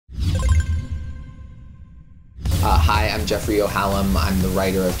Hi, I'm Jeffrey Yohalem. I'm the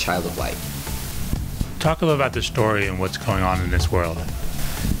writer of Child of Light. Talk a little about the story and what's going on in this world.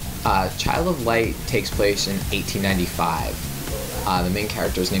 Child of Light takes place in 1895. The main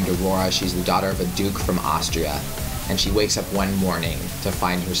character is named Aurora. She's the daughter of a duke from Austria, and she wakes up one morning to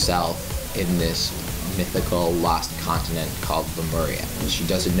find herself in this mythical lost continent called Lemuria. She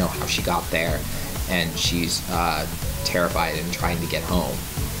doesn't know how she got there, and she's terrified and trying to get home.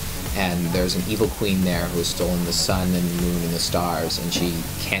 And there's an evil queen there who has stolen the sun and the moon and the stars, and she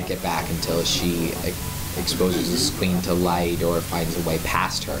can't get back until she exposes this queen to light or finds a way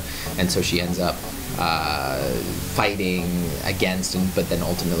past her. And so she ends up fighting against, but then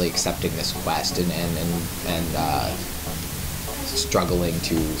ultimately accepting this quest and struggling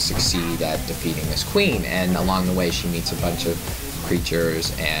to succeed at defeating this queen. And along the way she meets a bunch of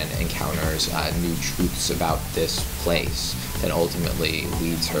creatures and encounters new truths about this place that ultimately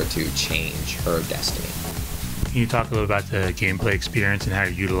leads her to change her destiny. Can you talk a little about the gameplay experience and how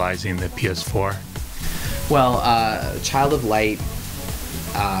you're utilizing the PS4? Well, Child of Light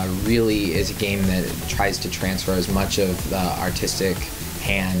really is a game that tries to transfer as much of the artistic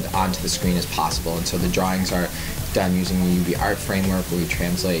hand onto the screen as possible, and so the drawings are done using the UV art framework, where we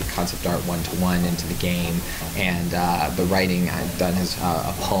translate concept art one-to-one into the game, and the writing I've done is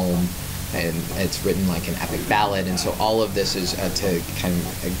a poem, and it's written like an epic ballad, and so all of this is to kind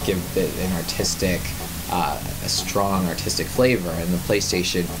of give it an artistic, a strong artistic flavor. And the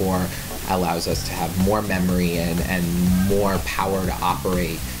PlayStation 4 allows us to have more memory and more power to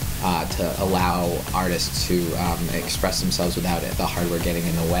operate, to allow artists to express themselves without the hardware getting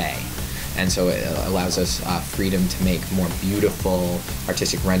in the way. And so it allows us freedom to make more beautiful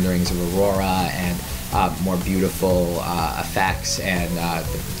artistic renderings of Aurora and more beautiful effects, and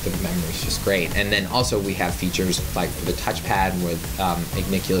the memory is just great. And then also we have features like for the touchpad with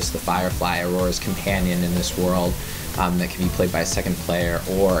Igniculus the Firefly, Aurora's companion in this world, that can be played by a second player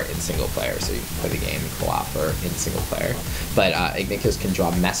or in single player, so you can play the game co-op or in single player. But Igniculus can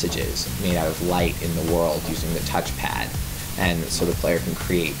draw messages made out of light in the world using the touchpad, and so the player can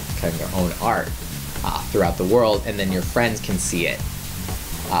create kind of their own art throughout the world, and then your friends can see it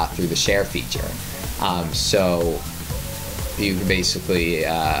through the share feature. So you can basically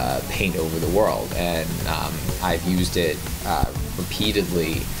paint over the world, and I've used it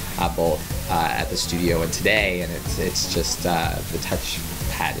repeatedly, both at the studio and today, and it's just the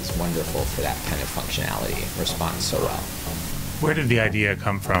touchpad is wonderful for that kind of functionality. It responds so well. Where did the idea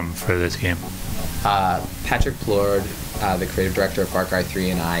come from for this game? Patrick Plord, the creative director of Far Cry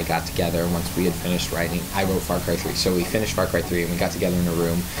 3, and I got together once we had finished writing. I wrote Far Cry 3, so we finished Far Cry 3 and we got together in a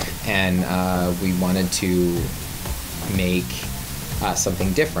room, and we wanted to make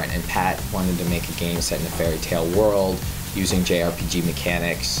something different. And Pat wanted to make a game set in a fairy tale world using JRPG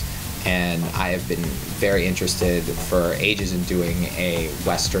mechanics, and I have been very interested for ages in doing a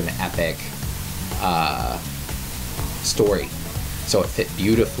Western epic story. So it fit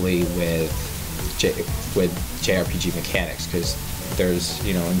beautifully with JRPG mechanics, because there's,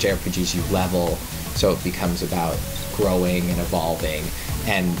 in JRPGs you level, so it becomes about growing and evolving,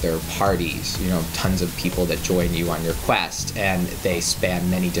 and there are parties, tons of people that join you on your quest, and they span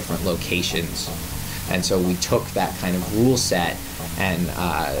many different locations. And so we took that kind of rule set, and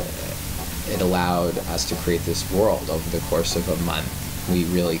it allowed us to create this world over the course of a month. We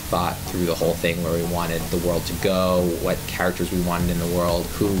really thought through the whole thing, where we wanted the world to go, what characters we wanted in the world,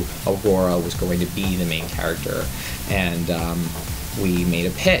 who Aurora was going to be the main character, and we made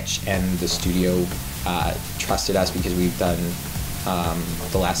a pitch, and the studio trusted us because we've done,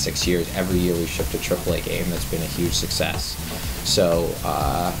 the last 6 years, every year we've shipped a AAA game that's been a huge success. So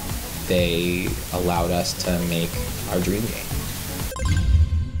they allowed us to make our dream game.